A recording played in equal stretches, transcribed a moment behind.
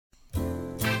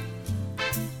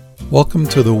Welcome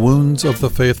to the Wounds of the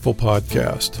Faithful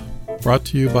podcast, brought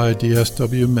to you by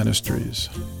DSW Ministries.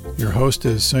 Your host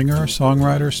is singer,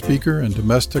 songwriter, speaker, and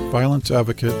domestic violence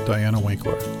advocate Diana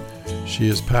Winkler. She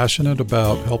is passionate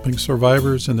about helping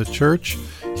survivors in the church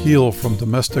heal from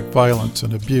domestic violence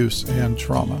and abuse and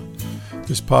trauma.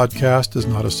 This podcast is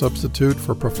not a substitute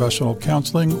for professional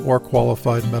counseling or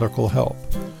qualified medical help.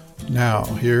 Now,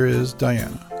 here is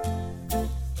Diana.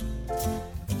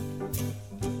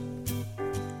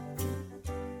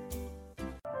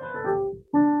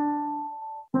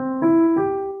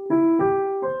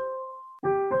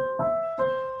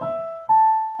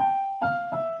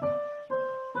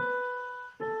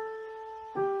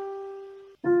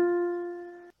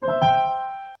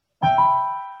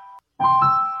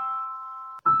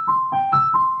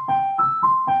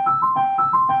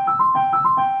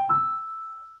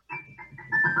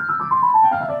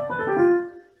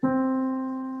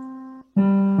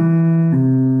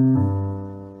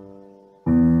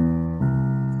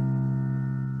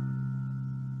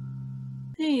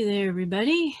 Hey there,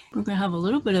 everybody. We're going to have a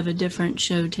little bit of a different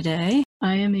show today.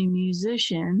 I am a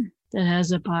musician that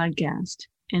has a podcast,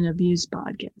 an abuse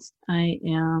podcast. I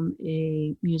am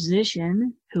a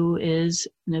musician who is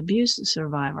an abuse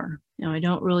survivor. Now, I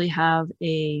don't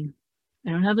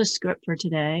have a script for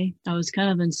today. I was kind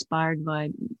of inspired by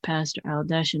Pastor Al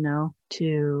Deschanel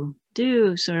to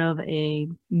do sort of a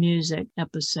music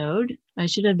episode. I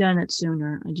should have done it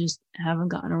sooner. I just haven't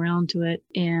gotten around to it.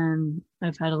 And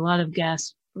I've had a lot of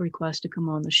guest requests to come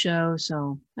on the show.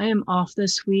 So I am off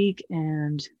this week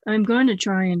and I'm going to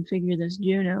try and figure this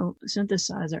Juno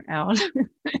synthesizer out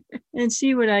and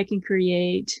see what I can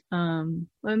create. Well,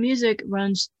 music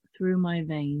runs through my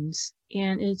veins,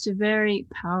 and it's a very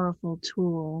powerful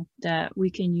tool that we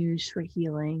can use for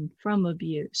healing from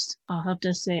abuse. I'll have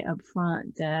to say up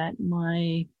front that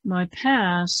my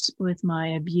past with my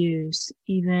abuse,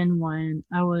 even when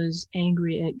I was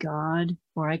angry at God,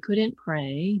 or I couldn't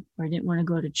pray, or I didn't want to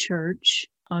go to church,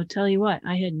 I'll tell you what,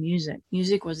 I had music.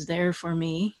 Music was there for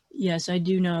me. Yes, I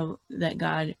do know that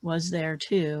God was there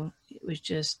too. It was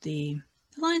just the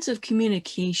lines of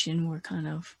communication were kind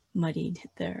of muddied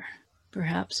there.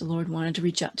 Perhaps the Lord wanted to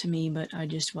reach out to me, but I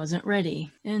just wasn't ready.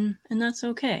 And that's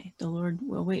okay. The Lord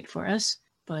will wait for us.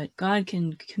 But God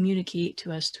can communicate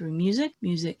to us through music.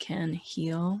 Music can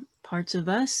heal parts of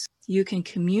us. You can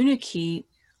communicate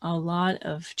a lot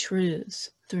of truths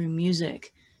through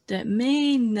music that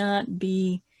may not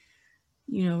be,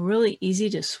 really easy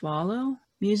to swallow.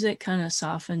 Music kind of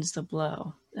softens the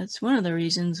blow. That's one of the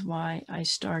reasons why I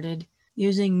started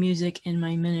using music in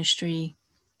my ministry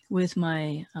with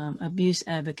my abuse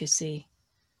advocacy.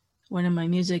 One of my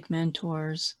music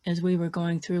mentors, as we were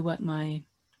going through what my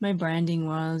branding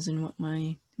was and what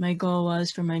my goal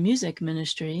was for my music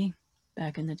ministry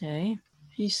back in the day,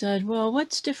 he said, well,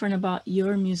 what's different about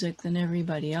your music than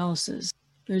everybody else's?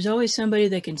 There's always somebody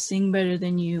that can sing better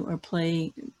than you, or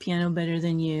play piano better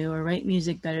than you, or write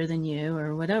music better than you,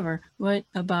 or whatever. What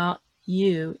about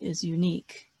you is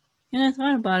unique? And I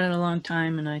thought about it a long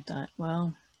time, and I thought,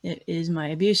 well, it is my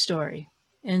abuse story.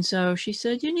 And so she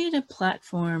said, you need a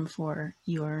platform for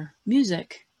your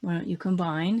music. Why don't you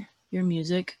combine your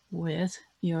music with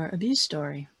your abuse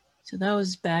story? So that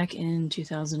was back in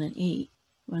 2008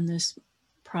 when this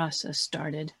process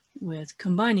started with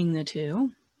combining the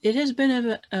two. It has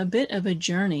been a bit of a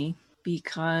journey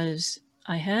because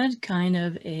I had kind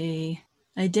of a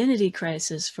identity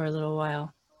crisis for a little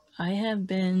while. I've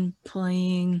been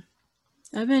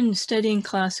studying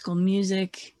classical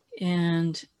music,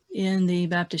 and in the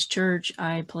Baptist church,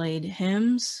 I played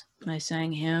hymns. I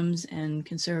sang hymns and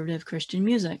conservative Christian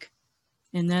music.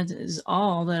 And that is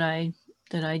all that I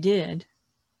did.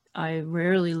 I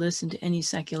rarely listened to any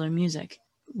secular music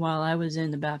while I was in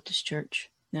the Baptist church.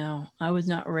 Now, I was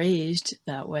not raised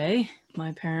that way.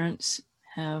 My parents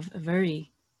have a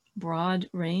very broad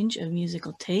range of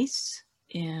musical tastes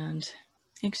and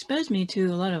exposed me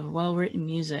to a lot of well-written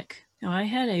music. Now, I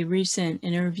had a recent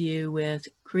interview with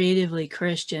Creatively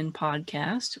Christian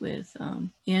podcast with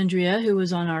Andrea, who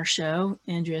was on our show,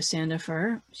 Andrea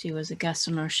Sandifer. She was a guest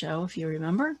on our show, if you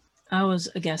remember. I was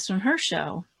a guest on her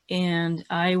show, and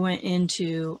I went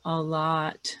into a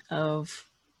lot of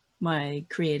my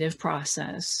creative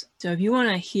process. So if you want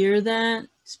to hear that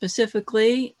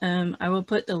specifically, I will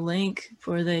put the link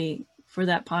for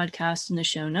that podcast in the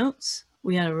show notes.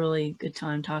 We had a really good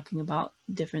time talking about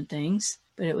different things,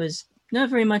 but it was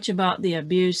not very much about the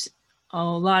abuse, a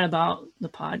lot about the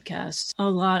podcast, a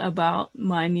lot about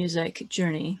my music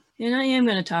journey. And I am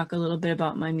going to talk a little bit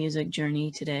about my music journey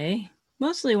today.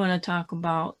 Mostly want to talk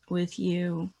about with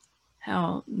you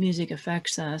how music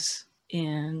affects us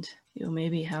and you'll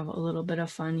maybe have a little bit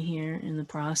of fun here in the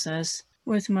process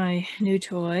with my new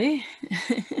toy.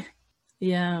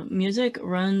 Yeah, music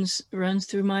runs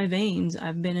through my veins.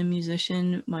 I've been a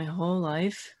musician my whole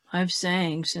life. I've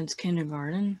sang since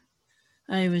kindergarten.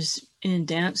 I was in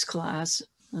dance class.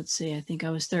 Let's see, I think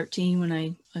I was 13 when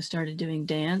I started doing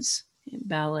dance,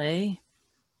 ballet.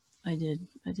 I did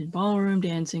ballroom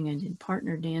dancing, I did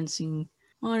partner dancing,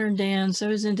 modern dance. I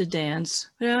was into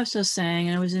dance, but I also sang,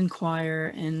 and I was in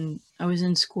choir, and I was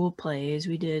in school plays.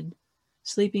 We did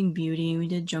Sleeping Beauty, we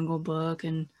did Jungle Book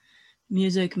and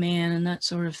Music Man and that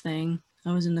sort of thing.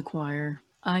 I was in the choir.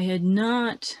 I had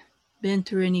not been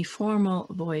through any formal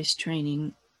voice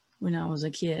training when I was a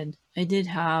kid. I did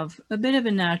have a bit of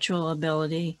a natural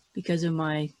ability because of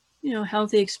my,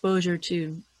 healthy exposure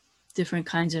to different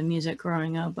kinds of music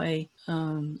growing up. My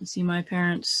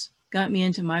parents got me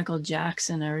into Michael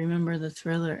Jackson. I remember the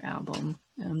Thriller album.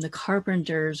 The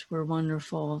Carpenters were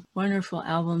wonderful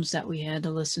albums that we had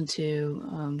to listen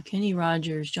to. Kenny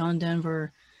Rogers, John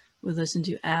Denver. We listened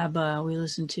to ABBA. We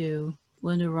listened to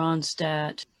Linda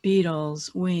Ronstadt,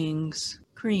 Beatles, Wings,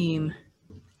 Cream.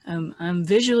 I'm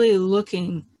visually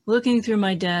looking through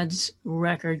my dad's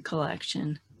record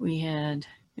collection. We had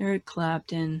Eric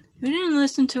Clapton. We didn't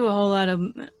listen to a whole lot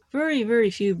of, very, very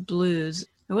few blues.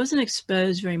 I wasn't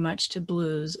exposed very much to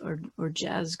blues or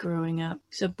jazz growing up,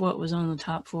 except what was on the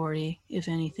top 40, if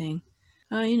anything.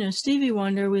 Stevie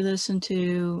Wonder we listened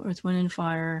to, Earth, Wind and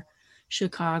Fire,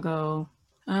 Chicago.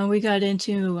 We got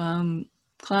into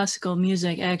classical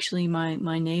music. Actually,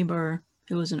 my neighbor,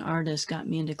 who was an artist, got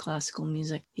me into classical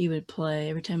music. He would play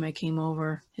every time I came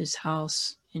over his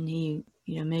house, and he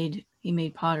made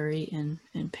pottery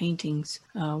and paintings.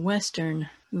 Western.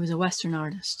 He was a Western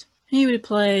artist. He would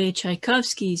play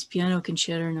Tchaikovsky's Piano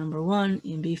Concerto No. 1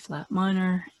 in B flat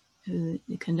minor. The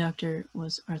conductor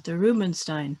was Arthur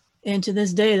Rubinstein, and to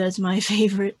this day, that's my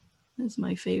favorite.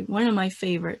 One of my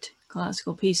favorite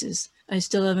classical pieces. I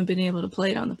still haven't been able to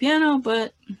play it on the piano,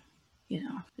 but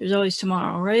there's always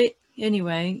tomorrow, right?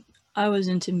 Anyway, I was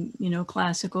into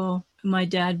classical. My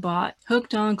dad bought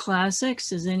Hooked on Classics.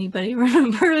 Does anybody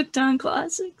remember Hooked on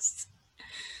Classics?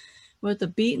 With the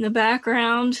beat in the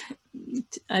background.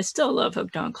 I still love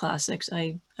Hooked on Classics.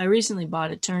 I recently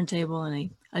bought a turntable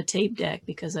and a tape deck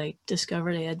because I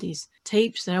discovered I had these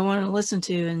tapes that I wanted to listen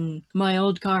to, and my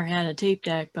old car had a tape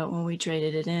deck, but when we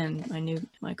traded it in,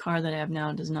 my car that I have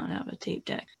now does not have a tape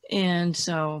deck. And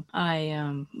so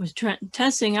I was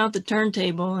testing out the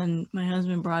turntable, and my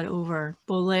husband brought over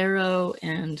Bolero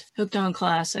and Hooked on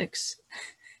Classics.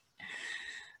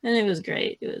 And it was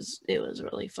great. It was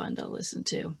really fun to listen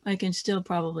to. I can still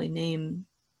probably name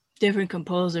different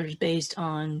composers based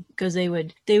on, because they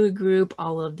would group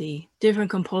all of the different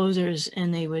composers,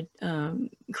 and they would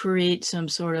create some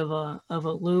sort of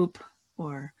a loop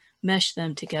or mesh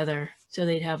them together. So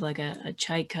they'd have like a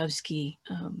Tchaikovsky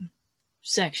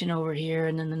section over here,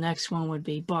 and then the next one would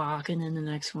be Bach, and then the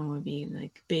next one would be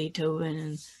like Beethoven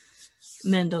and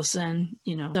Mendelssohn,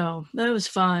 So that was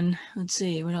fun. Let's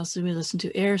see, what else did we listen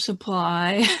to? Air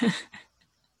Supply.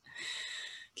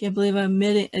 Can't believe I'm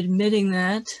admitting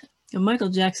that. And Michael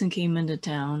Jackson came into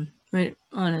town right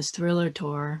on his Thriller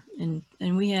tour, and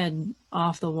we had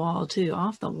Off the Wall too.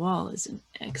 Off the Wall is an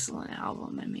excellent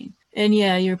album. And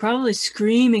yeah, you're probably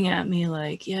screaming at me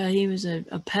like, yeah, he was a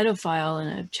pedophile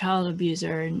and a child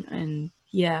abuser, and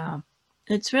yeah,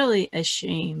 it's really a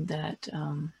shame that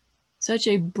such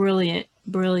a brilliant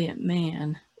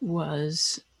man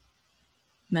was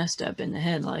messed up in the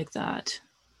head like that.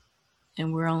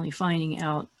 And we're only finding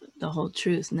out the whole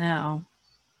truth now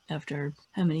after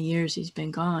how many years he's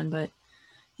been gone. But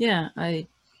yeah, I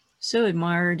so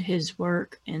admired his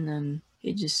work, and then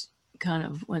it just kind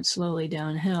of went slowly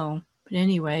downhill. But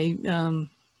anyway,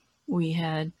 we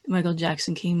had Michael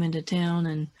Jackson came into town,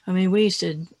 and we used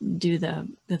to do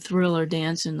the Thriller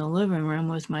dance in the living room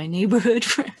with my neighborhood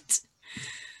friends.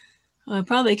 I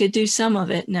probably could do some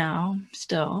of it now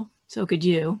still. So could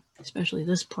you, especially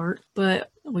this part.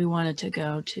 But we wanted to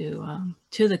go to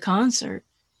the concert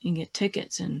and get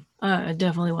tickets, and I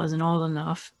definitely wasn't old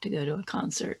enough to go to a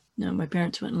concert. No, my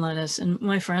parents wouldn't let us, and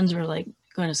my friends were like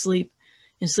going to sleep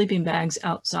in sleeping bags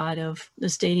outside of the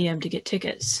stadium to get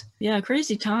tickets. Yeah,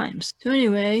 crazy times. So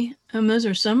anyway, those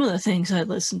are some of the things I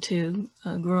listened to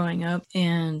growing up,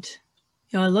 and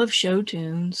I love show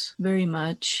tunes very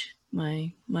much.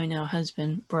 My now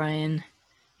husband Brian,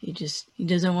 he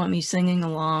doesn't want me singing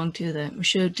along to the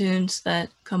show tunes that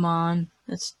come on.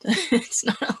 It's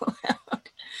not allowed.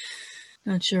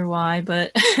 Not sure why,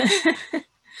 but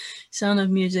Sound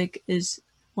of Music is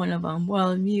one of them.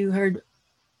 Well, you heard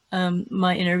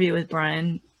my interview with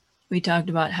Brian we talked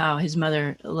about how his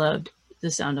mother loved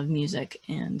The Sound of Music,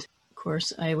 and of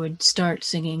course I would start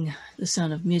singing the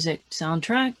Sound of Music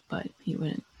soundtrack, but he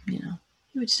wouldn't, he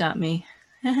would stop me.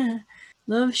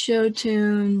 Love show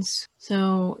tunes.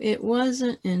 So it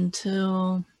wasn't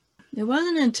until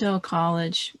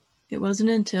college, it wasn't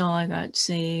until I got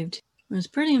saved, I was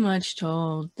pretty much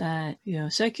told that,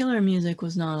 secular music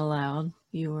was not allowed.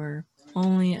 You were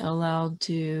only allowed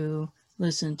to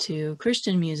listen to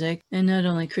Christian music, and not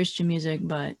only Christian music,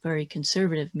 but very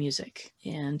conservative music.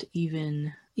 And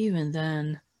even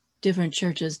then, different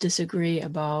churches disagree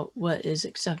about what is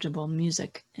acceptable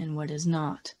music and what is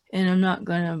not. And I'm not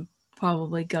going to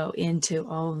probably go into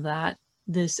all of that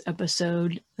this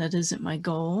episode. That isn't my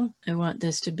goal. I want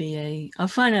this to be a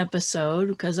fun episode,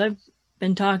 because I've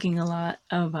been talking a lot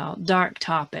about dark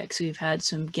topics. We've had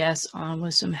some guests on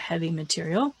with some heavy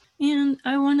material, and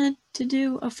I wanted to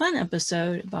do a fun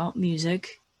episode about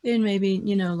music and maybe,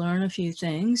 learn a few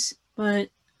things. But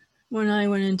when I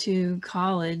went into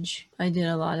college, I did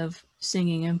a lot of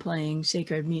singing and playing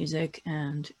sacred music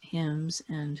and hymns.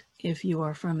 And if you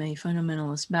are from a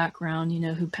fundamentalist background, you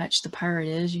know who Patch the Pirate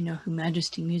is, you know who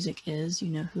Majesty Music is,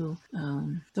 you know who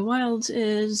The Wilds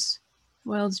is,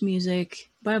 Wilds Music,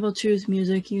 Bible Truth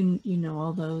Music, you know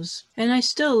all those. And I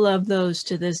still love those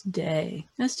to this day.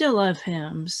 I still love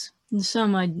hymns. And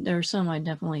there are some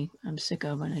I'm sick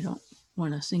of and I don't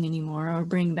want to sing anymore or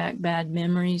bring back bad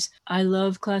memories. I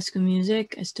love classical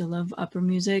music. I still love opera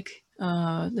music.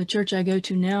 The church I go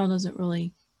to now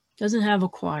doesn't have a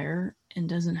choir and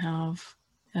doesn't have,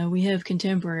 we have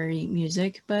contemporary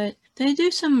music, but they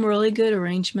do some really good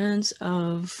arrangements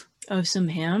of some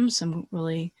hymns, some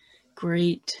really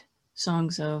great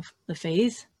songs of the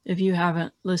faith. If you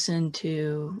haven't listened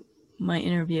to my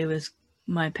interview with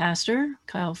my pastor,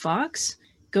 Kyle Fox,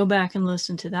 go back and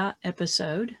listen to that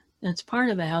episode. That's part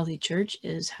of a healthy church,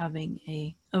 is having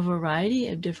a variety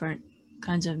of different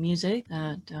kinds of music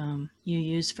that you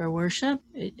use for worship.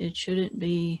 It shouldn't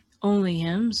be only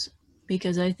hymns,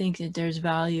 because I think that there's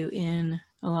value in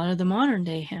a lot of the modern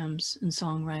day hymns and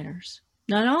songwriters.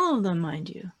 Not all of them, mind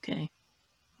you, okay?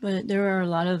 But there are a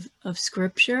lot of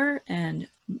scripture and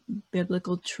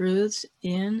biblical truths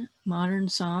in modern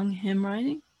song hymn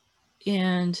writing.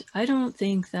 And I don't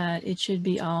think that it should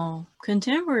be all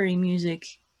contemporary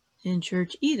music in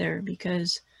church either,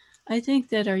 because I think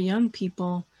that our young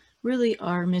people really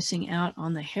are missing out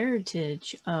on the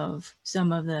heritage of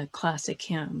some of the classic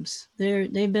hymns.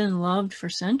 They've been loved for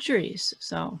centuries.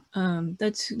 So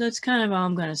that's kind of all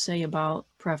I'm going to say about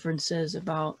preferences,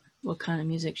 about what kind of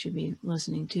music should be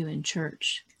listening to in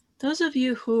church. Those of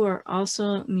you who are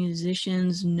also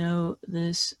musicians know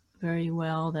this very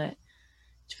well, that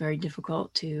it's very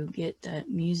difficult to get that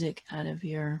music out of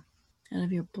your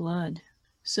blood.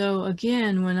 So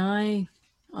again, when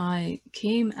I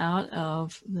came out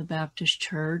of the Baptist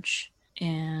church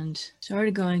and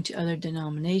started going to other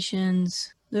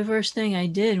denominations, the first thing I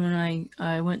did when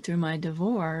I went through my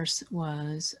divorce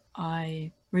was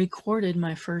I recorded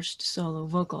my first solo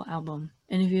vocal album.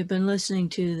 And if you've been listening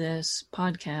to this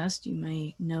podcast, you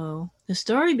may know the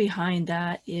story behind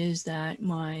that is that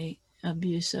my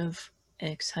abusive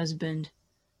ex-husband,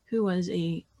 who was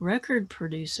a record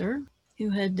producer, who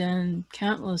had done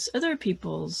countless other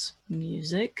people's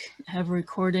music, have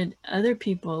recorded other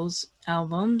people's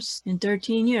albums in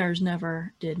 13 years,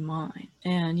 never did mine.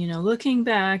 And, looking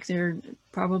back, there are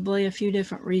probably a few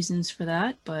different reasons for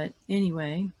that. But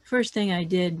anyway, first thing I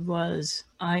did was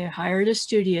I hired a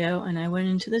studio, and I went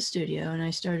into the studio and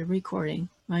I started recording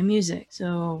my music.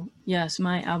 So yes,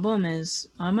 my album is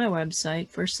on my website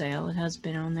for sale. It has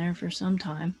been on there for some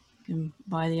time. You can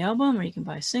buy the album or you can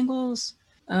buy singles.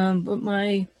 But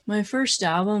my first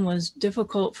album was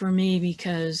difficult for me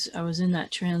because I was in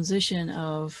that transition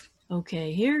of,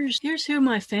 okay, here's who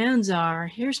my fans are.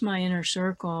 Here's my inner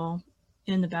circle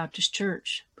in the Baptist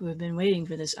church who have been waiting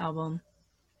for this album.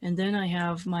 And then I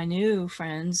have my new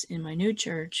friends in my new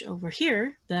church over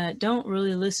here that don't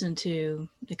really listen to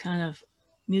the kind of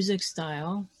music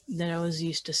style that I was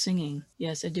used to singing.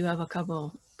 Yes, I do have a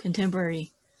couple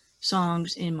contemporary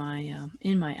songs in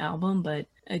my album, but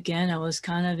again, I was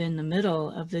kind of in the middle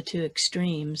of the two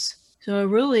extremes. So I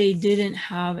really didn't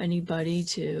have anybody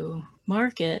to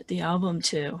market the album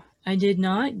to. I did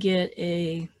not get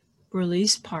a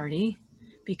release party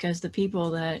because the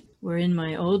people that were in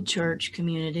my old church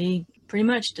community pretty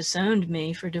much disowned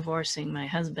me for divorcing my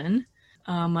husband.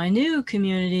 My new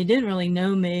community didn't really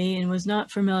know me and was not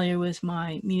familiar with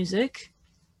my music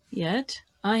yet.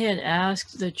 I had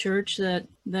asked the church that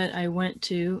I went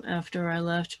to after I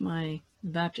left my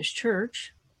Baptist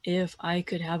church if I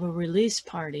could have a release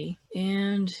party.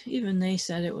 And even they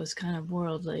said it was kind of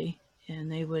worldly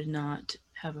and they would not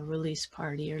have a release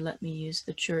party or let me use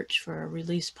the church for a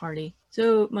release party.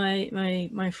 So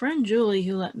my friend Julie,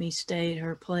 who let me stay at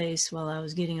her place while I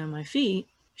was getting on my feet,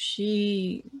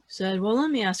 she said, well, let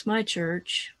me ask my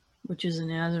church, which is a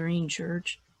Nazarene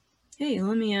church. Hey,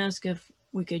 let me ask if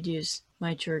we could use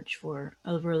my church for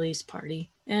a release party.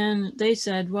 And they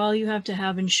said, well, you have to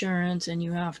have insurance and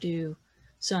you have to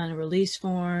sign a release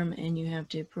form and you have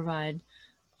to provide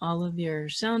all of your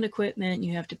sound equipment.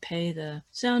 You have to pay the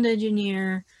sound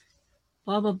engineer,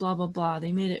 blah, blah, blah, blah, blah.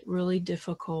 They made it really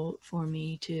difficult for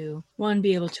me to, one,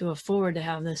 be able to afford to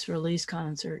have this release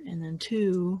concert, and then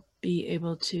two, be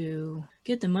able to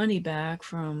get the money back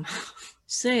from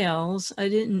sales. I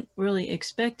didn't really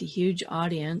expect a huge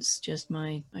audience, just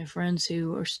my friends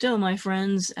who are still my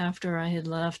friends after I had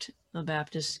left the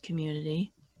Baptist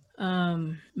community.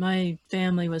 My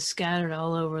family was scattered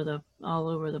all over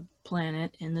the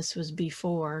planet, and this was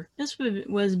before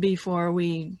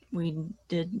we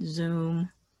did Zoom.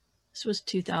 This was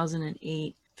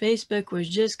 2008. Facebook was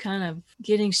just kind of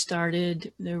getting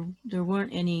started. There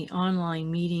weren't any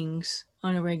online meetings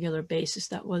on a regular basis.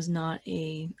 That was not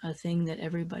a thing that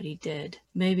everybody did.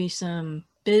 Maybe some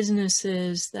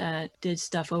businesses that did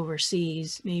stuff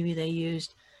overseas, maybe they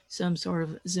used some sort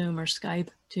of Zoom or Skype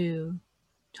to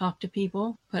talk to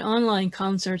people. But online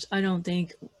concerts, I don't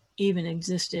think even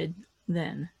existed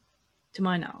then, to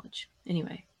my knowledge.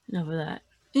 Anyway, enough of that.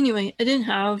 Anyway, I didn't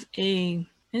have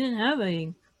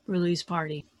a release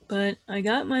party, but I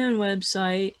got my own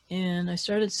website and I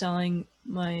started selling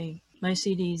my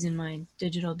CDs and my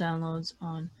digital downloads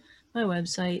on my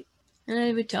website, and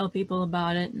I would tell people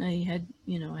about it. And I had,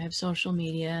 I have social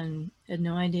media and had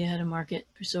no idea how to market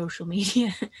for social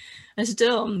media.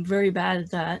 I'm very bad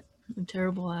at that. I'm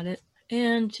terrible at it.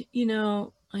 And,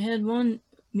 I had one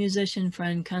musician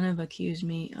friend kind of accuse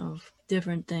me of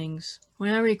different things.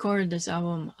 When I recorded this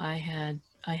album, I had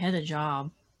a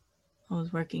job. I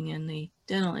was working in the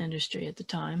dental industry at the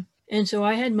time. And so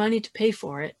I had money to pay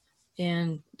for it.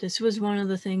 And this was one of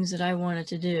the things that I wanted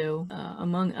to do,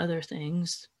 among other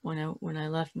things, when I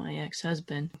left my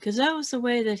ex-husband, because that was the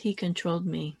way that he controlled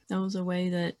me. That was the way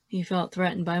that he felt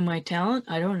threatened by my talent.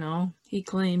 I don't know. He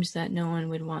claims that no one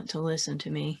would want to listen to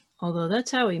me, although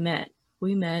that's how we met.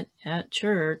 We met at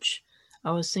church.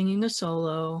 I was singing a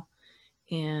solo,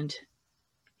 and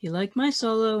he liked my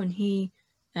solo, and he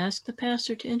asked the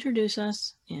pastor to introduce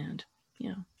us, and,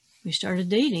 we started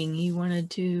dating. He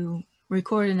wanted to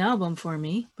record an album for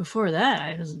me. Before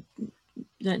that,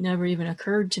 that never even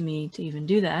occurred to me to even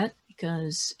do that,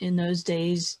 because in those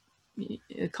days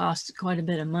it cost quite a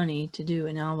bit of money to do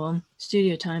an album.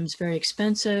 Studio time is very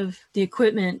expensive. The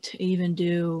equipment to even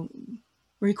do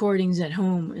recordings at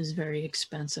home is very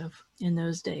expensive in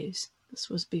those days. This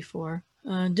was before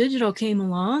digital came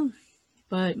along,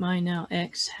 but my now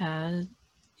ex had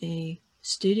a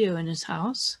studio in his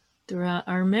house. Throughout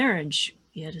our marriage,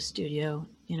 he had a studio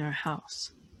in our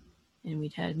house, and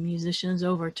we'd had musicians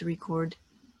over to record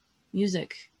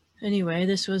music. Anyway,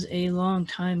 this was a long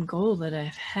time goal that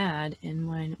I've had, and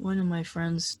one of my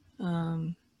friends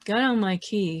got on my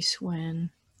case when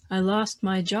I lost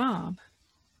my job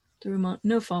through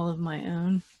no fault of my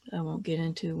own. I won't get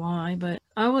into why, but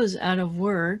I was out of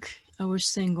work. I was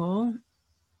single.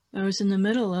 I was in the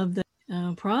middle of the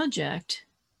project,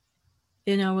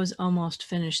 and I was almost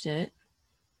finished it.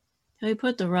 I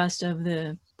put the rest of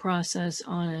the process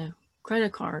on a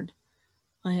credit card.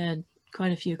 I had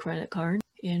quite a few credit cards,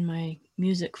 and my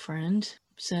music friend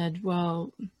said,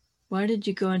 well, why did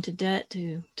you go into debt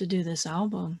to do this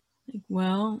album?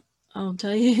 Well, I'll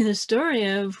tell you the story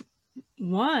of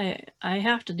why I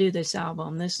have to do this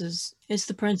album. It's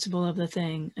the principle of the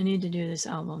thing. I need to do this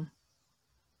album.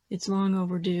 It's long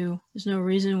overdue. There's no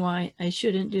reason why I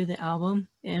shouldn't do the album.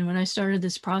 And when I started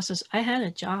this process, I had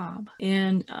a job.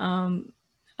 And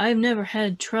I've never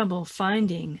had trouble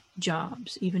finding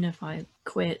jobs, even if I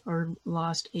quit or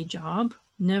lost a job.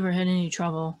 Never had any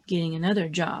trouble getting another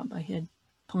job. I had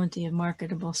plenty of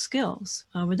marketable skills.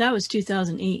 But that was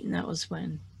 2008, and that was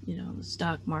when, the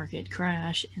stock market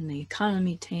crashed and the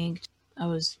economy tanked. I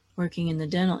was working in the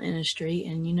dental industry,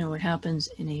 and what happens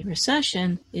in a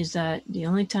recession is that the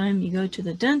only time you go to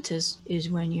the dentist is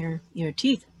when your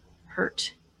teeth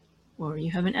hurt or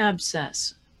you have an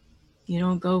abscess. You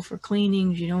don't go for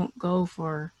cleanings, you don't go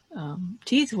for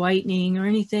teeth whitening or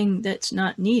anything that's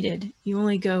not needed. You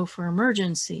only go for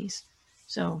emergencies.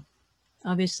 So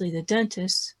obviously the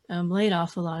dentists laid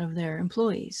off a lot of their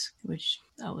employees, which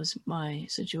that was my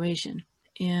situation.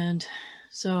 And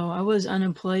so I was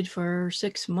unemployed for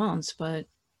 6 months, but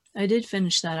I did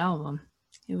finish that album.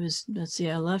 It was, let's see,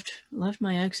 I left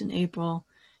my ex in April,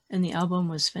 and the album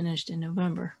was finished in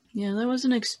November. Yeah, that was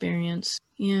an experience.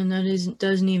 And that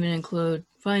doesn't even include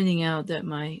finding out that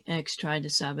my ex tried to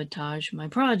sabotage my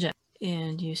project.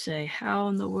 And you say, how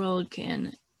in the world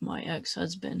can my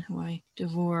ex-husband, who I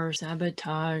divorced,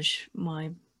 sabotage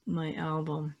my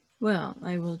album? Well,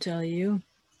 I will tell you,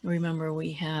 remember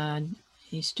we had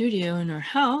a studio in our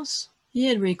house. He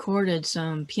had recorded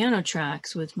some piano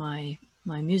tracks with my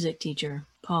music teacher,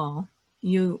 Paul.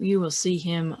 You will see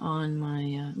him on my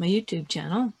YouTube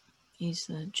channel. He's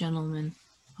the gentleman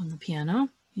on the piano.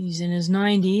 He's in his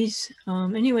 90s.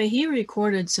 Anyway, he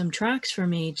recorded some tracks for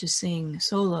me to sing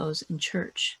solos in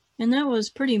church. And that was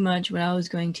pretty much what I was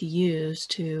going to use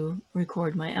to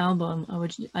record my album.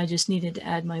 I just needed to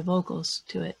add my vocals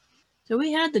to it. So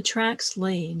we had the tracks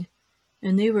laid,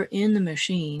 and they were in the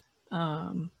machine.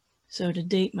 So to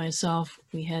date myself,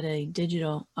 we had a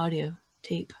digital audio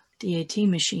tape, DAT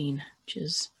machine, which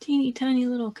is teeny tiny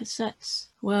little cassettes.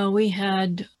 Well, we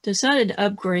had decided to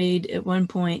upgrade at one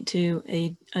point to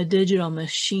a digital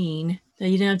machine that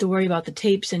you didn't have to worry about the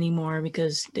tapes anymore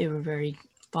because they were very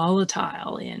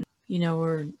volatile, and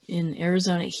we're in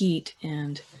Arizona heat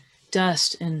and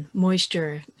dust and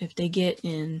moisture. If they get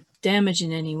in damage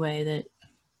in any way, that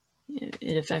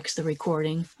it affects the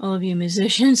recording. All of you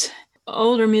musicians,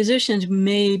 older musicians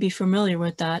may be familiar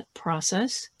with that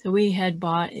process. So we had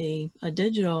bought a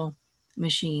digital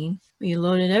machine. We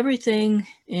loaded everything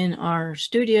in our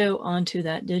studio onto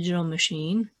that digital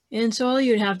machine. And so all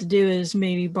you'd have to do is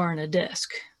maybe burn a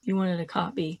disc. You wanted a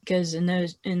copy, because in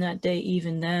that day,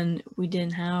 even then,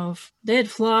 they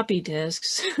had floppy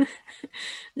disks.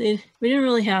 We didn't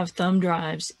really have thumb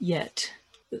drives yet,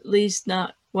 at least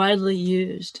not widely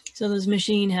used. So this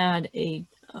machine had a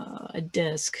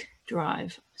disk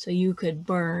drive, so you could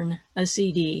burn a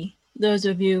CD. Those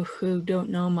of you who don't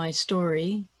know my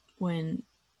story, when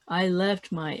I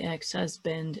left my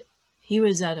ex-husband, he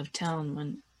was out of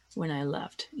town when I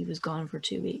left. He was gone for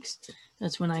 2 weeks.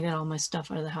 That's when I got all my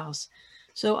stuff out of the house.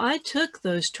 So I took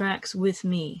those tracks with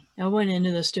me. I went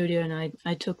into the studio and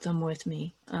I took them with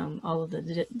me, all of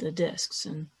the discs,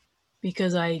 and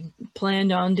because I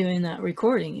planned on doing that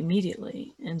recording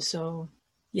immediately. And so,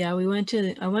 yeah, I went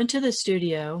to the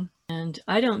studio, and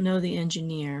I don't know the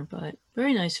engineer, but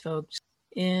very nice folks.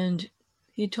 And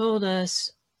he told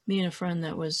us, me and a friend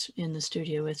that was in the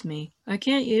studio with me, I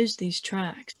can't use these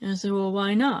tracks. And I said, well,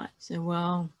 why not? He said,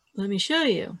 well, let me show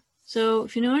you. So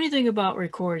if you know anything about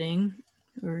recording,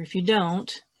 or if you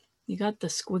don't, you got the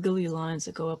squiggly lines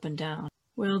that go up and down.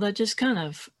 Well, that just kind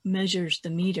of measures the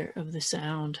meter of the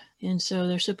sound. And so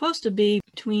they're supposed to be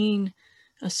between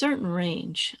a certain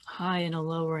range, high and a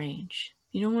low range.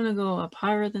 You don't want to go up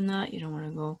higher than that. You don't want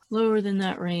to go lower than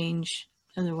that range.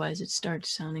 Otherwise, it starts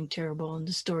sounding terrible and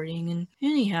distorting. And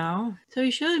anyhow, so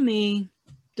he showed me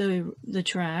the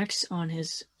tracks on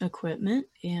his equipment,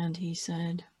 and he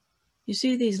said, you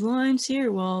see these lines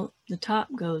here? Well, the top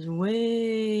goes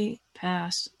way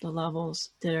past the levels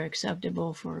that are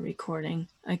acceptable for recording.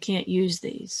 I can't use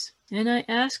these. And I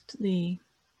asked the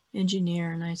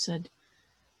engineer, and I said,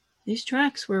 these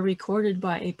tracks were recorded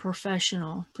by a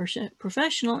professional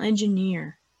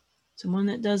engineer, someone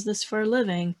that does this for a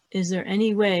living. Is there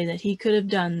any way that he could have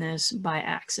done this by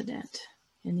accident?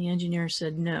 And the engineer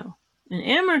said no. An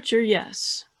amateur,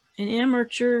 yes. An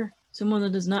amateur, someone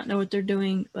that does not know what they're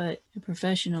doing, but a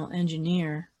professional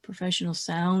engineer, professional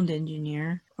sound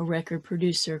engineer, a record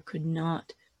producer could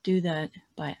not do that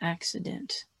by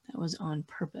accident. That was on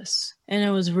purpose. And I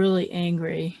was really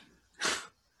angry.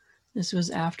 This was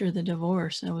after the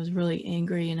divorce. I was really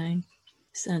angry, and I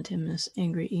sent him this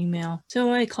angry email.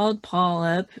 So I called Paul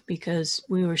up because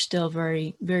we were still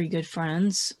very, very good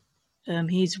friends.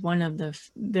 He's one of the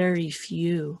very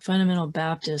few fundamental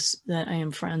Baptists that I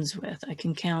am friends with. I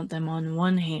can count them on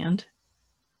one hand.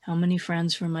 How many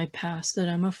friends from my past that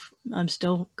I'm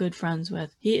still good friends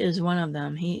with. He is one of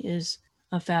them. He is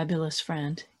a fabulous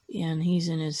friend, and he's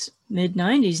in his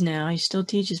mid-90s now. He still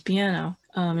teaches piano,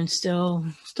 and still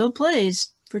plays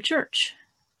for church.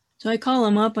 So I call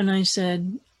him up and I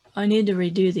said, I need to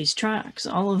redo these tracks,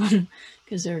 all of them,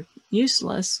 because they're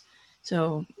useless.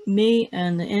 So me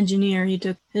and the engineer, he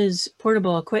took his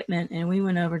portable equipment and we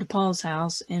went over to Paul's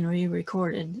house and we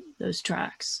recorded those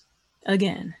tracks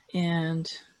again.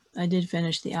 And I did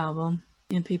finish the album,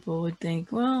 and people would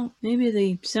think, well, maybe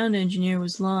the sound engineer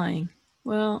was lying.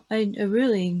 Well, I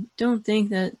really don't think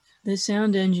that the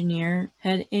sound engineer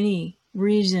had any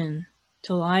reason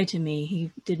to lie to me.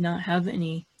 He did not have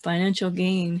any financial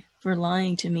gain for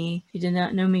lying to me. He did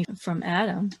not know me from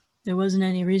Adam. There wasn't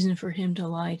any reason for him to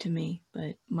lie to me,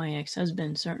 but my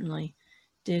ex-husband certainly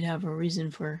did have a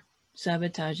reason for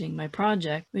sabotaging my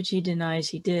project, which he denies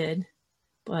he did,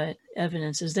 but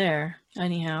evidence is there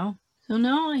anyhow. So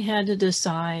now I had to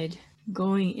decide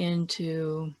going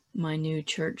into my new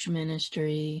church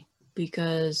ministry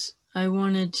because I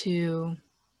wanted to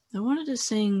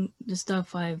sing the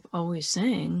stuff I've always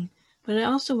sang, but I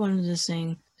also wanted to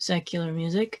sing secular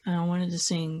music, and I wanted to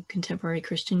sing contemporary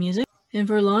Christian music. And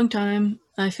for a long time,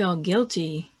 I felt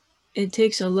guilty. It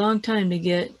takes a long time to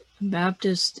get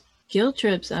Baptist guilt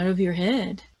trips out of your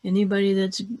head. Anybody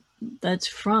that's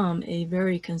from a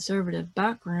very conservative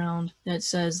background that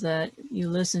says that you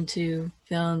listen to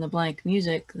fill in the blank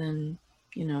music, then,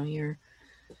 you're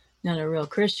not a real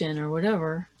Christian or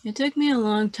whatever. It took me a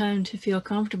long time to feel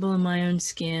comfortable in my own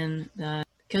skin, that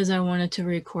because I wanted to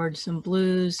record some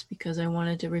blues, because I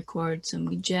wanted to record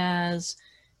some jazz,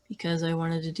 because I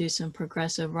wanted to do some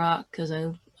progressive rock, because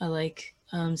I like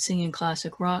singing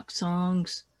classic rock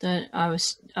songs, that I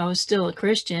was still a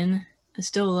Christian. I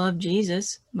still love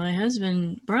Jesus. My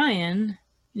husband, Brian,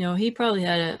 he probably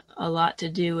had a lot to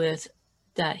do with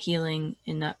that healing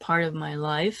in that part of my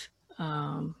life.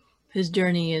 His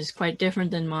journey is quite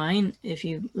different than mine. If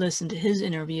you listen to his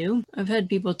interview, I've had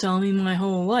people tell me my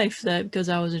whole life that because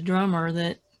I was a drummer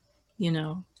that,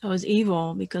 I was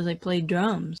evil because I played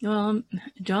drums. Well,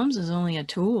 drums is only a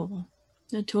tool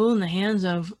in the hands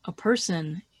of a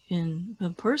person. And a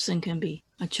person can be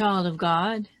a child of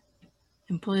God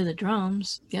and play the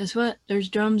drums. Guess what? There's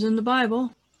drums in the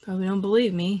Bible. Probably don't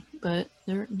believe me, but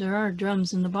there are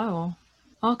drums in the Bible.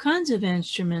 All kinds of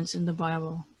instruments in the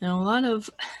Bible. And a lot of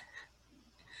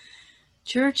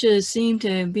churches seem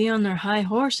to be on their high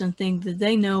horse and think that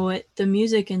they know what the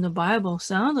music in the Bible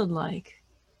sounded like.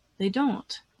 They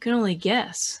don't. You can only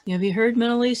guess. Have you heard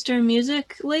Middle Eastern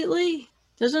music lately?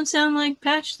 Doesn't sound like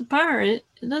Patch the Pirate.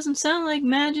 It doesn't sound like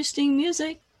Majesty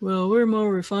music. Well, we're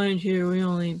more refined here. We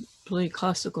only play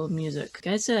classical music.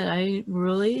 Like I said, I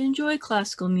really enjoy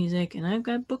classical music, and I've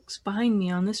got books behind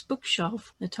me on this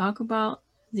bookshelf that talk about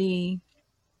the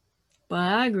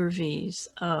biographies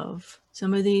of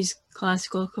some of these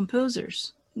classical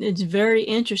composers. It's very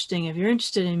interesting. If you're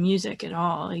interested in music at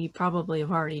all, you probably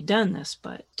have already done this,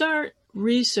 but start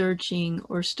researching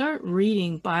or start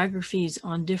reading biographies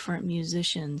on different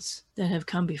musicians that have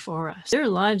come before us. Their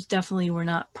lives definitely were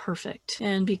not perfect.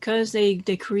 And because they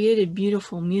created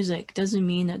beautiful music doesn't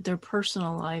mean that their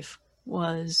personal life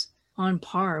was on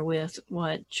par with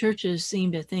what churches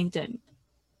seem to think that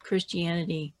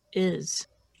Christianity is.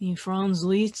 Franz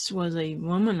Liszt was a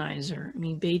womanizer.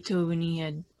 Beethoven, he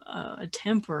had a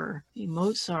temper.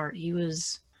 Mozart, he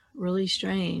was really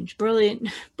strange.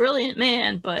 Brilliant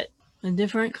man, but a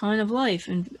different kind of life.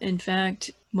 In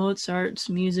fact, Mozart's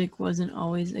music wasn't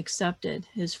always accepted.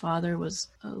 His father was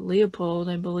Leopold,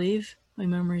 I believe. My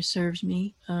memory serves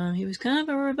me. He was kind of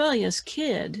a rebellious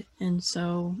kid, and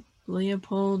so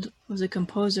Leopold was a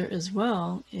composer as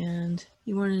well, and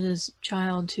he wanted his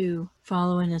child to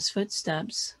follow in his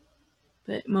footsteps.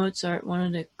 But Mozart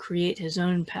wanted to create his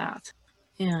own path,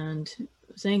 and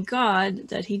thank God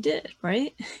that he did,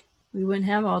 right? We wouldn't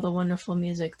have all the wonderful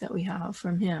music that we have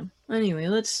from him. Anyway,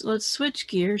 let's switch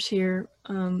gears here.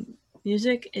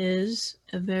 Music is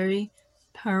a very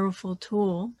powerful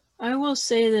tool. I will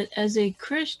say that as a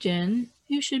Christian,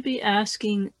 you should be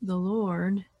asking the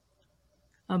Lord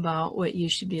about what you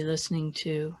should be listening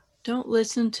to. Don't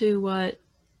listen to what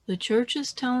the church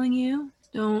is telling you.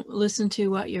 Don't listen to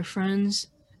what your friends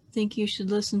think you should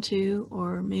listen to,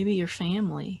 or maybe your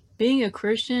family. Being a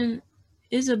Christian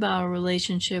is about a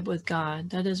relationship with God.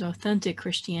 That is authentic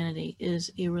Christianity,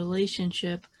 is a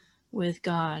relationship with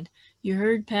God. You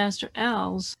heard Pastor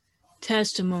Al's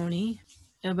testimony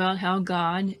about how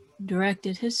God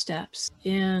directed his steps.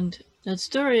 And that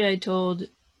story I told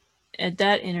at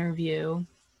that interview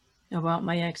about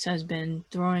my ex-husband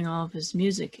throwing all of his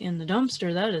music in the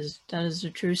dumpster, that is a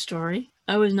true story.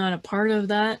 I was not a part of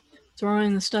that,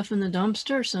 throwing the stuff in the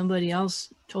dumpster. Somebody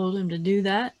else told him to do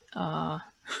that.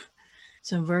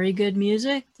 Some very good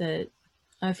music that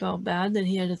I felt bad that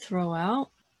he had to throw out.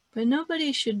 But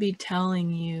nobody should be telling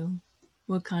you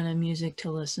what kind of music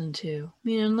to listen to.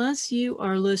 Unless you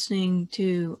are listening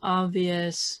to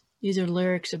obvious, these are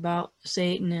lyrics about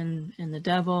Satan and the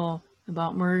devil,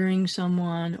 about murdering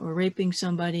someone or raping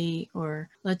somebody, or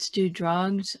let's do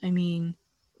drugs.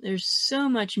 There's so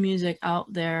much music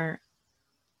out there,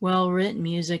 well-written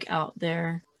music out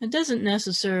there. It doesn't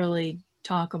necessarily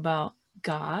talk about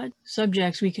God,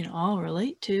 subjects we can all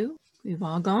relate to. We've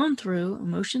all gone through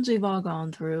emotions, we've all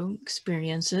gone through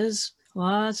experiences.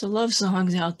 Lots of love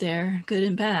songs out there, good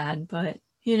and bad, but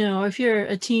You know, if you're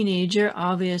a teenager,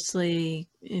 obviously,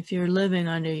 if you're living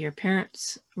under your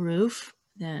parents' roof,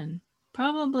 then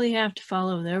probably have to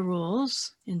follow their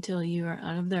rules until you are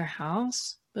out of their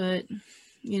house. But,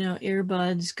 you know,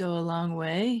 earbuds go a long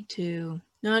way to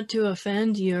not to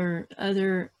offend your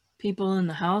other people in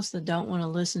the house that don't want to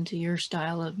listen to your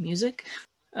style of music.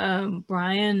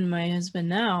 Brian, my husband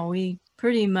now, we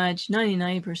pretty much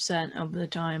 99% of the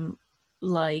time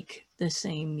like the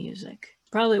same music.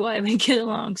 Probably why we get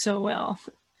along so well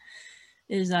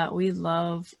is that we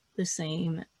love the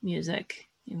same music.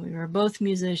 And we were both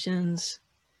musicians.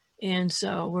 And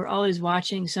so we're always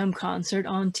watching some concert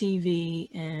on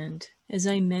TV. And as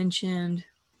I mentioned,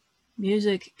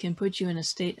 music can put you in a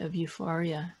state of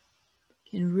euphoria,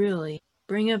 can really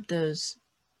bring up those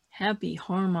happy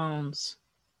hormones,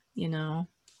 you know.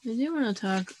 I do want to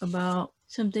talk about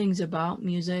some things about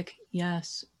music.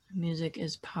 Yes, music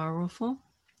is powerful,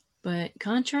 but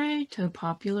contrary to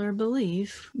popular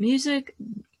belief, music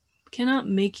cannot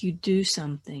make you do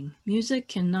something. Music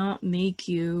cannot make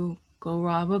you go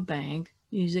rob a bank.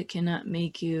 Music cannot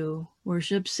make you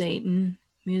worship Satan.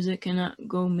 Music cannot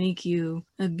go make you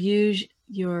abuse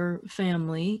your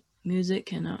family. Music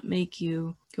cannot make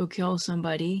you go kill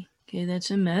somebody. Okay,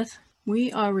 that's a myth.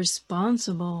 We are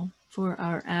responsible for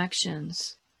our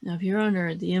actions. Now, if you're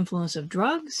under the influence of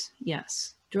drugs,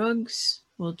 yes, drugs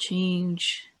will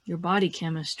change your body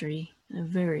chemistry in a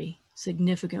very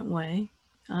significant way.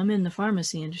 I'm in the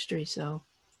pharmacy industry, so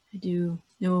I do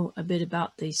know a bit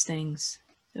about these things.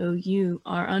 So you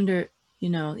are under, you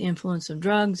know, the influence of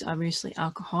drugs, obviously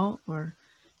alcohol or,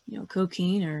 you know,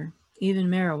 cocaine or even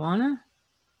marijuana,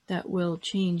 that will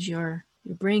change your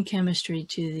brain chemistry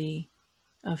to the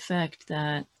effect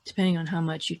that depending on how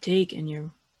much you take and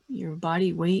your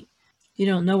body weight, you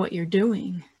don't know what you're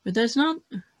doing. But that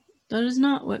is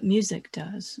not what music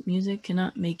does. Music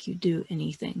cannot make you do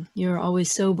anything. You're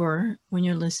always sober when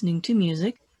you're listening to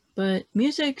music, but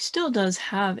music still does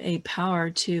have a power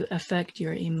to affect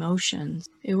your emotions.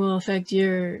 It will affect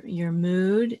your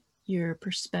mood, your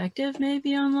perspective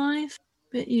maybe on life,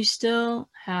 but you still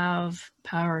have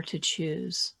power to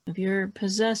choose. If you're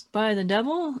possessed by the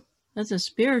devil, that's a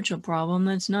spiritual problem.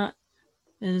 It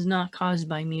is not caused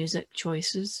by music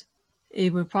choices.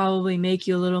 It would probably make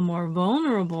you a little more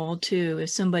vulnerable too if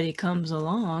somebody comes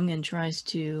along and tries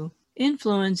to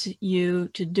influence you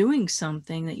to doing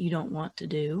something that you don't want to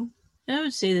do. I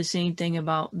would say the same thing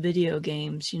about video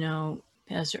games. You know,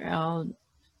 Pastor Al,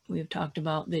 we've talked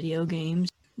about video games.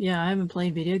 Yeah, I haven't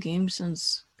played video games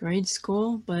since grade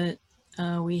school, but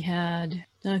we had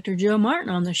Dr. Joe Martin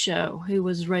on the show, who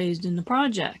was raised in the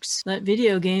projects. That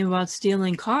video game about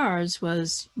stealing cars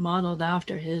was modeled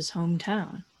after his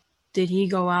hometown. Did he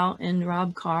go out and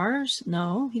rob cars?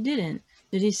 No, he didn't.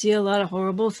 Did he see a lot of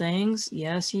horrible things?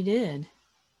 Yes, he did.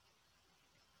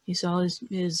 He saw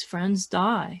his friends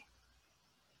die.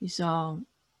 He saw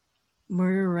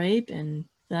murder, rape, and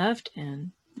theft,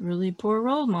 and really poor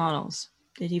role models.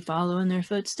 Did he follow in their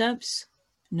footsteps?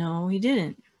 No, he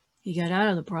didn't. He got out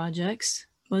of the projects.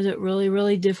 Was it really,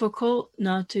 really difficult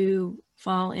not to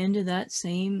fall into that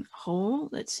same hole,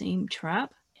 that same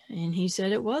trap? And he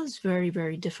said it was very,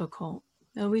 very difficult.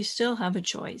 But we still have a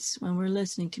choice. When we're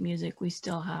listening to music, we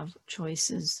still have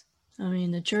choices. I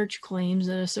mean, the church claims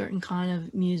that a certain kind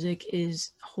of music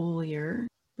is holier.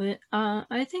 But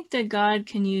I think that God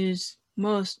can use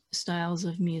most styles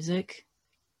of music.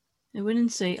 I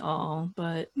wouldn't say all,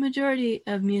 but majority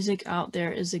of music out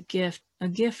there is a gift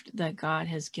that God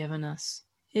has given us.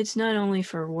 It's not only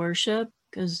for worship,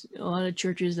 because a lot of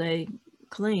churches, they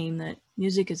claim that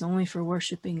music is only for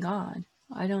worshiping God.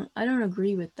 I don't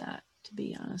agree with that, to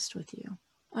be honest with you.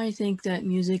 I think that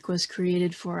music was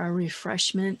created for our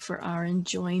refreshment, for our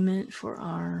enjoyment, for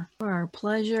our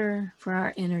pleasure, for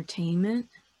our entertainment.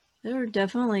 There are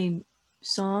definitely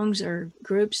songs or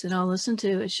groups that I'll listen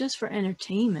to. It's just for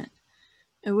entertainment.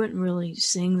 I wouldn't really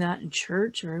sing that in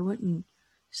church, or I wouldn't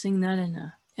sing that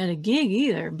at a gig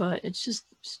either, but it's just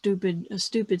a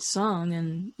stupid song,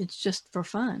 and it's just for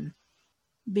fun.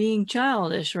 Being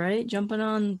childish, right? Jumping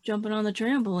on the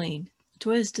trampoline.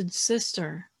 Twisted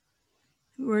Sister.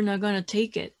 We're not gonna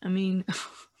take it. I mean,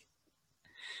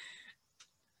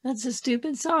 that's a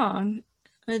stupid song.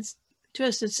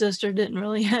 Twisted Sister didn't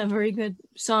really have very good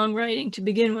songwriting to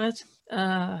begin with.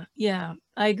 Yeah,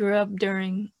 I grew up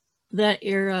during that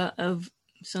era of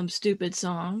some stupid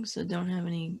songs that don't have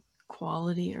any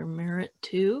quality or merit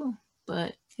to,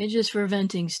 but it's just for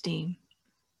venting steam.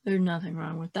 There's nothing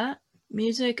wrong with that.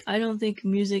 Music, I don't think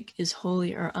music is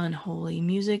holy or unholy.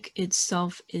 Music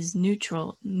itself is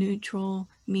neutral. Neutral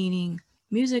meaning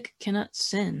music cannot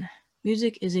sin.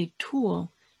 Music is a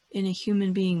tool in a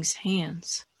human being's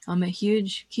hands. I'm a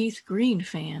huge Keith Green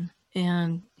fan,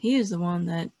 and he is the one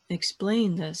that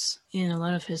explained this in a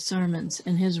lot of his sermons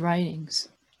and his writings.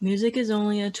 Music is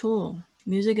only a tool.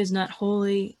 Music is not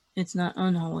holy, it's not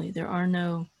unholy. There are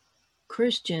no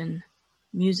Christian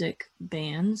music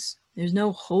bands. There's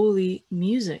no holy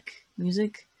music.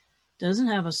 Music doesn't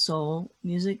have a soul.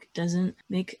 Music doesn't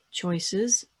make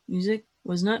choices. Music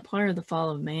was not part of the fall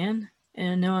of man.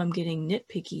 And I know I'm getting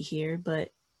nitpicky here,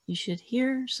 but you should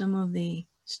hear some of the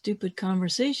stupid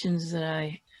conversations that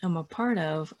I am a part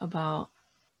of about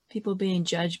people being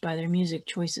judged by their music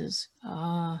choices.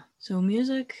 So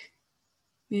music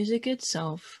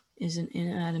itself is an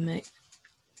inanimate.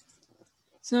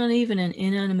 It's not even an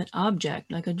inanimate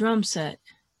object like a drum set.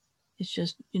 It's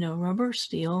just, rubber,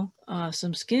 steel,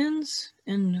 some skins,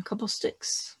 and a couple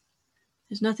sticks.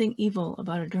 There's nothing evil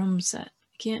about a drum set.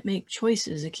 It can't make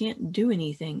choices. It can't do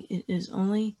anything. It is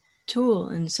only a tool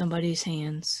in somebody's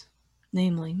hands,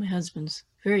 namely my husband's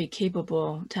very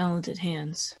capable, talented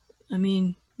hands. I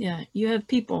mean, yeah, you have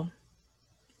people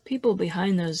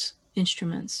behind those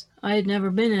instruments. I had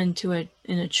never been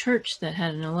in a church that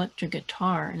had an electric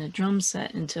guitar and a drum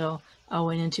set until I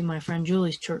went into my friend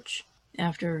Julie's church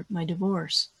after my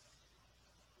divorce.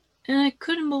 And I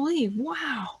couldn't believe,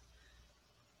 wow,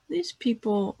 these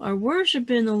people are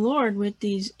worshiping the Lord with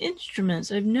these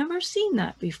instruments. I've never seen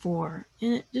that before.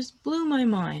 And it just blew my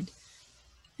mind.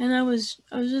 And I was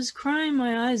just crying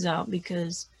my eyes out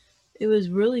because it was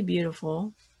really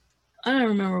beautiful. I don't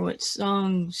remember what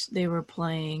songs they were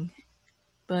playing,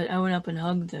 but I went up and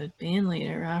hugged the band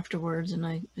leader afterwards, and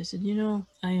I said,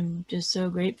 I am just so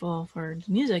grateful for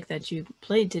the music that you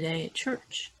played today at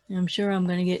church. And I'm sure I'm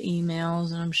going to get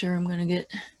emails, and I'm sure I'm going to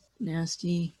get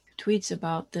nasty tweets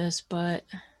about this, but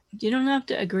you don't have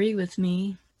to agree with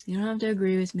me. You don't have to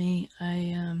agree with me.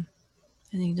 I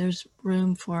think there's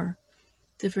room for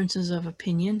differences of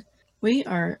opinion. We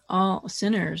are all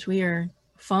sinners. We are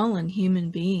fallen human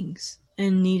beings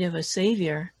in need of a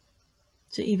savior.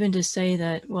 So even to say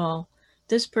that, well,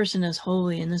 this person is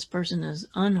holy and this person is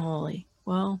unholy.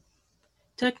 Well,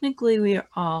 technically we are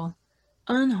all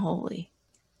unholy.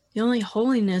 The only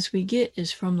holiness we get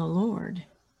is from the Lord.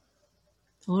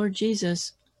 The Lord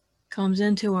Jesus comes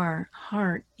into our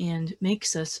heart and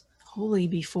makes us holy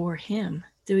before Him.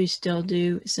 Do we still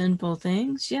do sinful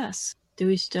things? Yes. Do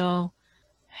we still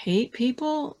hate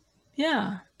people?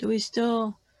 Yeah. Do we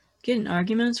still get in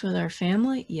arguments with our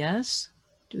family? Yes.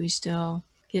 Do we still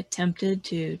get tempted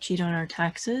to cheat on our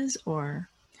taxes or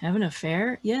have an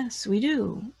affair? Yes, we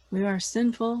do. We are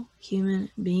sinful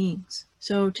human beings.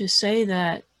 So to say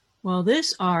that, well,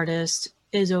 this artist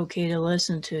is okay to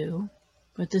listen to,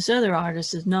 but this other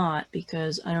artist is not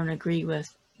because I don't agree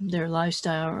with their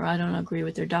lifestyle or I don't agree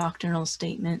with their doctrinal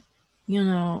statement.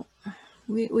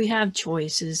 We have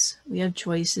choices. We have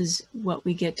choices what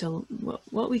we get to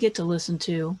listen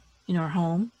to in our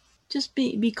home. Just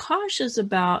be cautious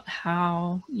about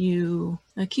how you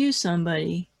accuse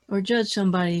somebody or judge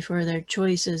somebody for their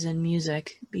choices in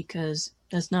music, because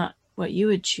that's not what you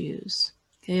would choose.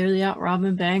 Okay, are they out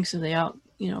robbing banks? Are they out,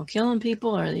 killing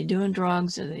people? Are they doing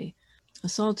drugs? Are they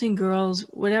assaulting girls?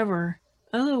 Whatever.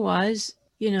 Otherwise,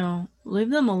 leave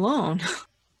them alone.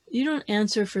 You don't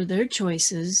answer for their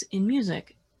choices in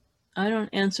music. I don't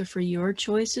answer for your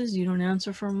choices. You don't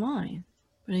answer for mine.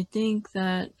 But I think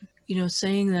that,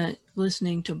 saying that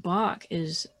listening to Bach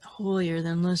is holier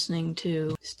than listening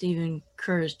to Stephen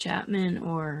Curtis Chapman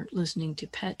or listening to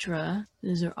Petra.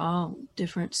 Those are all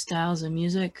different styles of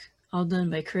music, all done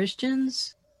by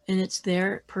Christians, and it's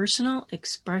their personal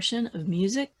expression of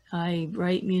music. I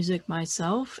write music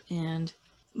myself, and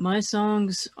my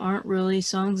songs aren't really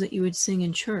songs that you would sing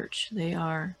in church. They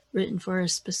are written for a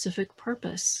specific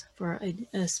purpose, for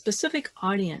a specific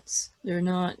audience. They're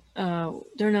not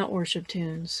worship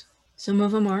tunes. Some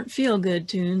of them aren't feel-good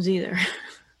tunes either.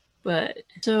 But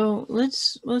so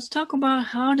let's talk about,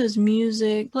 how does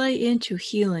music play into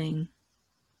healing?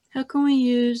 How can we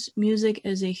use music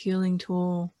as a healing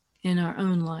tool in our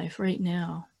own life right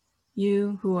now?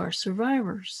 You who are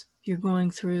survivors, you're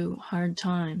going through hard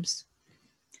times.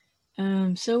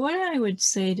 So what I would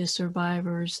say to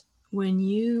survivors, when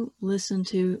you listen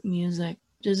to music,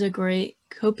 it is a great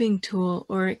coping tool,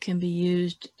 or it can be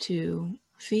used to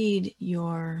feed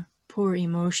your poor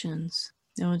emotions.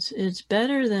 It's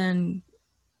better than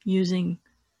using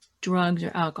drugs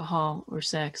or alcohol or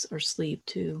sex or sleep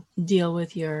to deal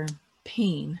with your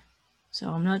pain. So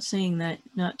I'm not saying that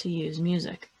not to use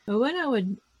music. But what I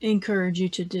would encourage you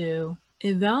to do,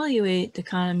 evaluate the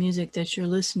kind of music that you're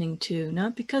listening to,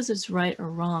 not because it's right or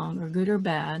wrong or good or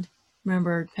bad.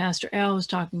 Remember, Pastor Al was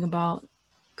talking about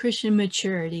Christian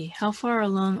maturity. How far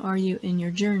along are you in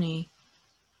your journey?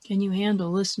 Can you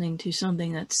handle listening to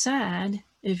something that's sad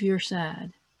if you're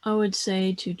sad? I would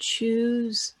say to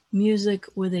choose music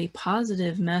with a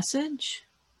positive message.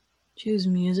 Choose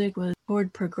music with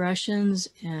chord progressions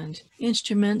and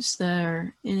instruments that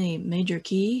are in a major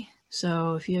key.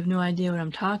 So if you have no idea what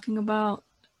I'm talking about,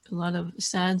 a lot of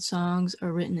sad songs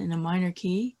are written in a minor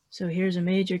key. So here's a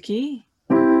major key.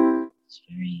 It's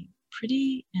very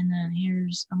pretty. And then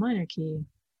here's a minor key.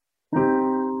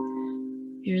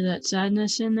 Hear that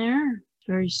sadness in there? It's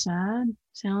very sad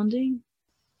sounding.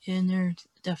 And there's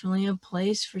definitely a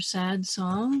place for sad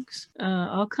songs.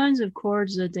 All kinds of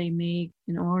chords that they make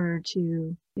in order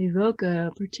to evoke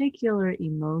a particular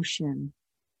emotion.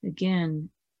 Again,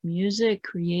 music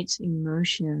creates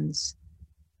emotions.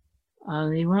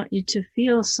 They want you to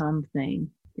feel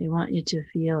something. They want you to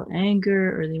feel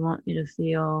anger, or they want you to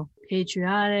feel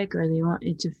patriotic, or they want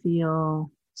you to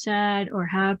feel sad or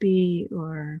happy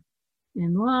or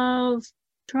in love.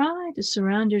 Try to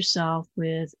surround yourself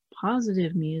with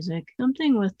positive music,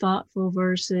 something with thoughtful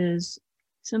verses,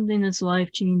 something that's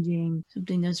life-changing,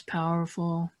 something that's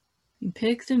powerful. You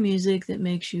pick the music that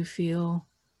makes you feel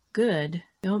good.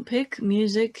 Don't pick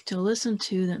music to listen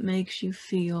to that makes you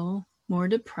feel more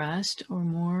depressed or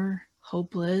more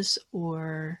hopeless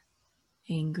or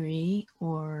angry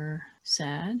or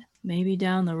sad. Maybe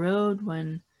down the road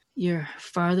when you're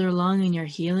farther along in your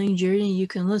healing journey, you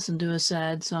can listen to a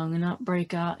sad song and not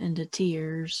break out into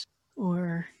tears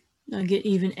or not get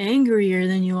even angrier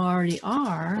than you already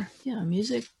are. Yeah,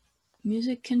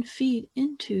 music can feed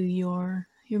into your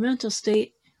mental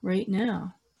state right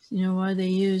now. You know why they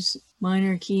use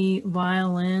minor key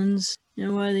violins? You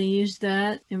know why they use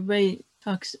that? Everybody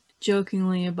talks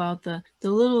jokingly about the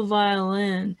little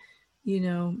violin,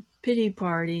 pity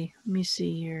party. Let me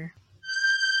see here.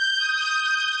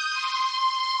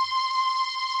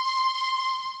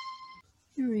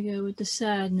 Here we go with the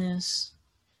sadness.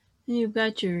 Then you've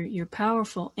got your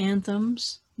powerful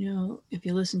anthems. If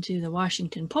you listen to the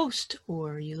Washington Post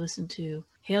or you listen to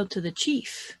Hail to the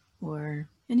Chief or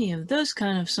any of those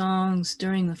kind of songs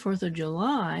during the 4th of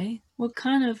July, what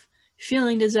kind of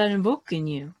feeling does that invoke in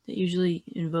you? That usually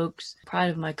invokes pride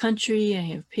of my country. I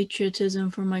have patriotism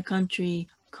for my country.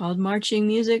 Called marching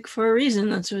music for a reason.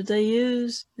 That's what they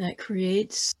use. That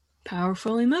creates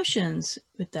powerful emotions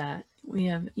with that. We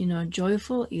have,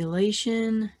 joyful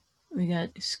elation. We got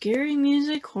scary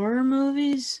music, horror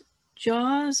movies,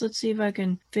 Jaws. Let's see if I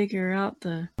can figure out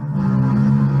the...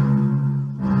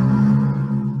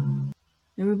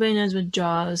 Everybody knows what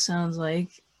Jaws sounds like.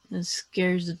 It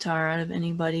scares the tar out of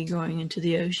anybody going into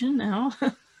the ocean now.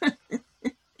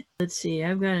 Let's see,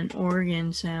 I've got an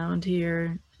organ sound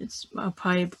here. It's a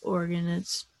pipe organ.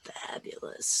 It's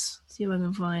fabulous. Let's see if I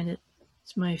can find it.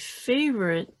 It's my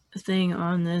favorite thing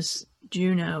on this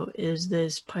Juno is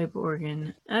this pipe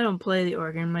organ. I don't play the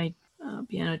organ. My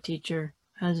piano teacher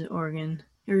has an organ.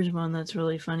 Here's one that's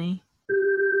really funny.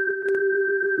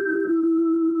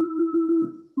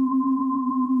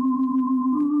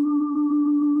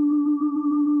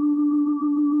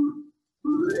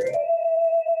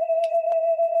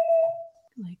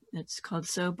 It's called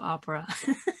soap opera.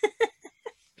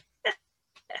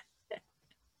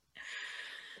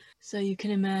 So you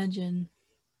can imagine.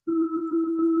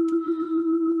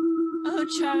 Oh,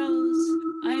 Charles,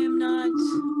 I am not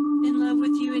in love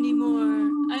with you anymore.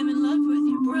 I'm in love with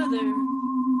your brother,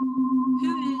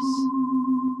 who is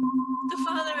the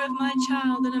father of my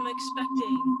child that I'm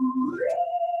expecting.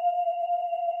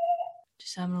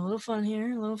 Just having a little fun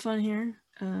here.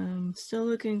 Still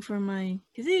looking for my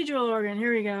cathedral organ.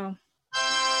 Here we go.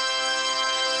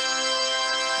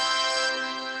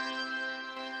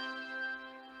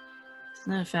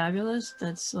 Isn't that fabulous?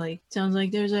 That's sounds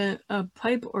like there's a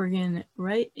pipe organ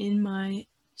right in my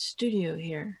studio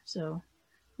here. So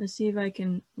let's see if I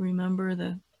can remember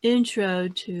the intro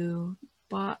to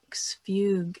Bach's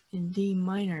Fugue in D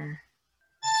minor.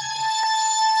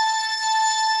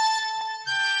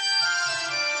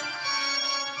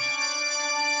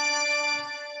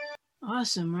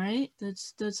 Awesome, right?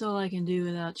 That's all I can do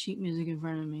without sheet music in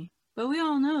front of me. But we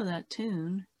all know that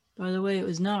tune. By the way, it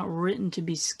was not written to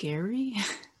be scary,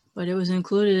 but it was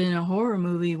included in a horror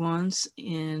movie once,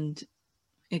 and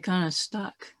it kind of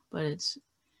stuck. But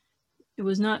it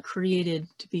was not created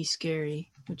to be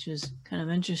scary, which is kind of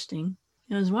interesting.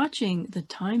 I was watching The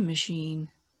Time Machine,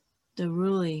 the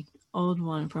really old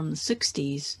one from the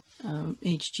 60s,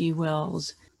 H.G.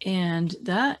 Wells, and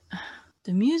the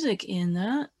music in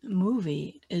that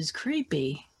movie is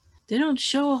creepy. they don't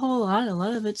show a whole lot. A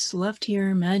lot of it's left to your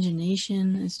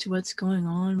imagination as to what's going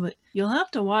on, but you'll have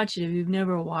to watch it if you've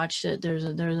never watched it. There's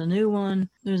a new one,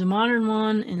 there's a modern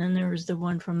one, and then there's the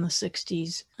one from the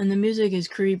 60s. And the music is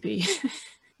creepy.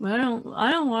 But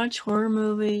I don't watch horror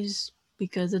movies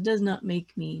because it does not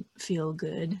make me feel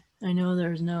good. I know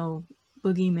there's no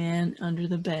boogeyman under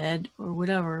the bed or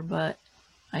whatever, but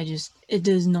it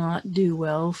does not do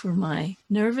well for my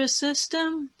nervous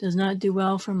system, does not do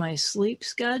well for my sleep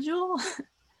schedule,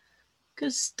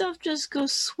 because stuff just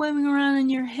goes swimming around in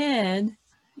your head.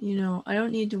 I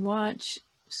don't need to watch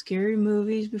scary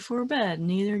movies before bed,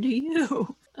 neither do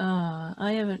you.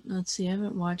 I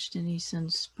haven't watched any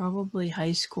since probably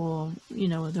high school,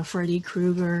 the Freddy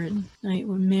Krueger and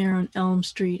Nightmare on Elm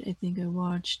Street. I think I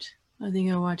watched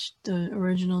the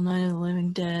original Night of the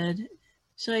Living Dead,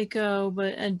 Psycho,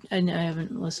 but I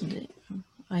haven't listened to it.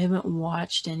 I haven't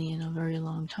watched any in a very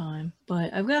long time.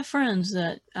 But I've got friends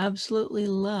that absolutely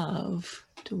love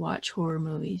to watch horror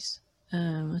movies.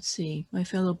 Let's see. My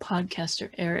fellow podcaster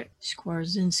Eric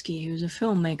Skwarczynski, who's a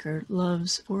filmmaker,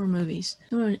 loves horror movies.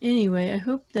 So anyway, I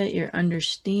hope that you're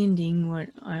understanding what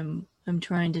I'm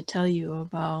trying to tell you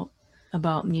about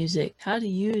music, how to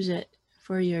use it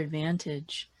for your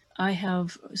advantage. I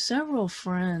have several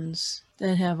friends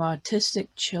that have autistic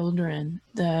children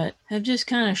that have just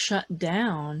kind of shut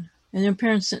down, and their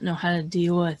parents didn't know how to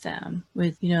deal with them,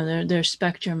 with their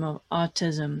spectrum of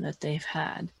autism that they've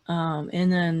had.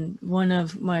 And then one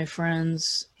of my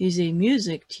friends, he's a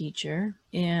music teacher,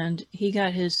 and he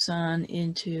got his son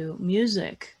into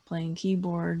music, playing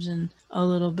keyboards and a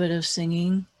little bit of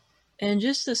singing. And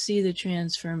just to see the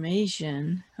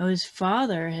transformation, how his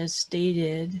father has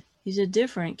stated he's a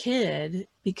different kid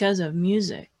because of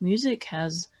music. Music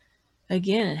has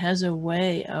a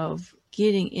way of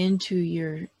getting into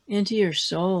your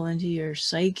soul, into your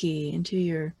psyche, into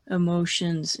your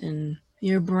emotions and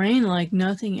your brain like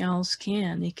nothing else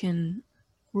can. It can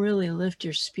really lift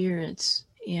your spirits.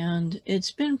 And it's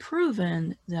been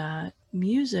proven that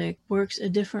music works a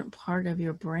different part of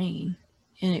your brain,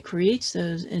 and it creates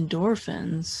those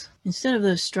endorphins instead of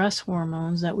those stress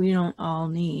hormones that we don't all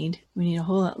need. We need a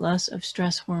whole lot less of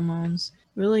stress hormones.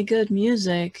 Really good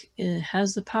music, it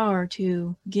has the power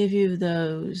to give you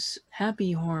those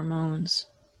happy hormones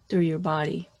through your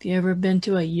body. If you ever been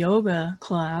to a yoga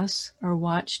class or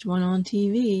watched one on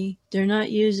TV, they're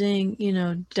not using,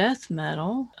 death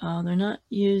metal. They're not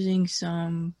using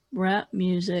some rap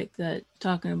music that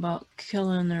talking about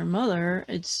killing their mother.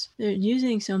 They're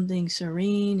using something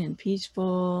serene and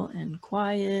peaceful and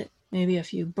quiet, maybe a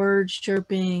few birds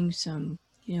chirping, some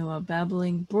a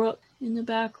babbling brook in the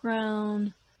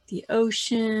background, the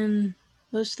ocean.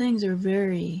 Those things are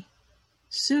very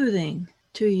soothing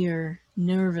to your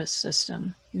nervous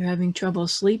system. You're having trouble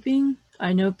sleeping?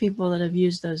 I know people that have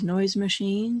used those noise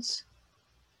machines.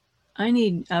 I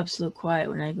need absolute quiet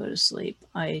when I go to sleep.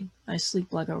 I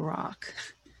sleep like a rock.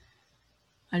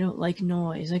 I don't like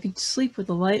noise. I can sleep with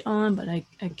the light on, but I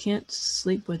can't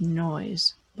sleep with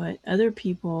noise. But other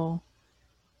people,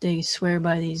 they swear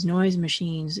by these noise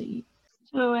machines.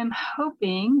 So I'm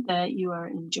hoping that you are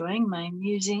enjoying my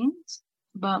musings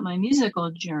about my musical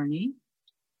journey.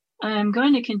 I'm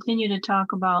going to continue to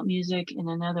talk about music in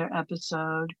another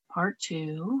episode, part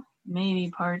 2,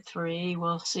 maybe part 3.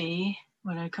 We'll see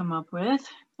what I come up with.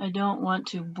 I don't want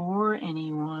to bore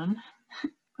anyone,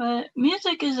 but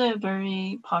music is a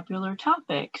very popular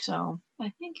topic, so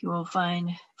I think you will find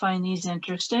these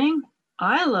interesting.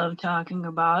 I love talking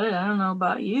about it. I don't know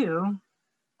about you.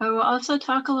 I will also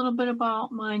talk a little bit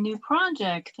about my new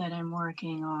project that I'm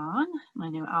working on, my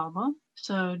new album.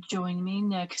 So join me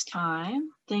next time.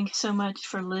 Thanks so much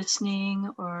for listening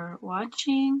or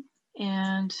watching,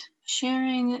 and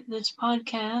sharing this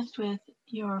podcast with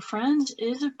your friends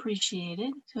is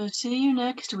appreciated. So see you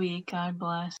next week. God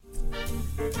bless.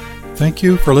 Thank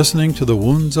you for listening to the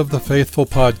Wounds of the Faithful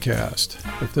podcast.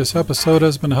 If this episode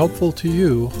has been helpful to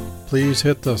you, please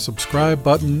hit the subscribe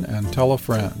button and tell a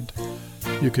friend.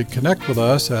 You can connect with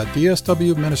us at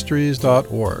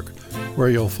dswministries.org, where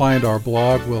you'll find our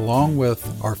blog along with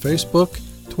our Facebook,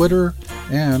 Twitter,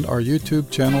 and our YouTube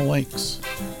channel links.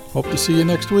 Hope to see you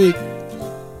next week.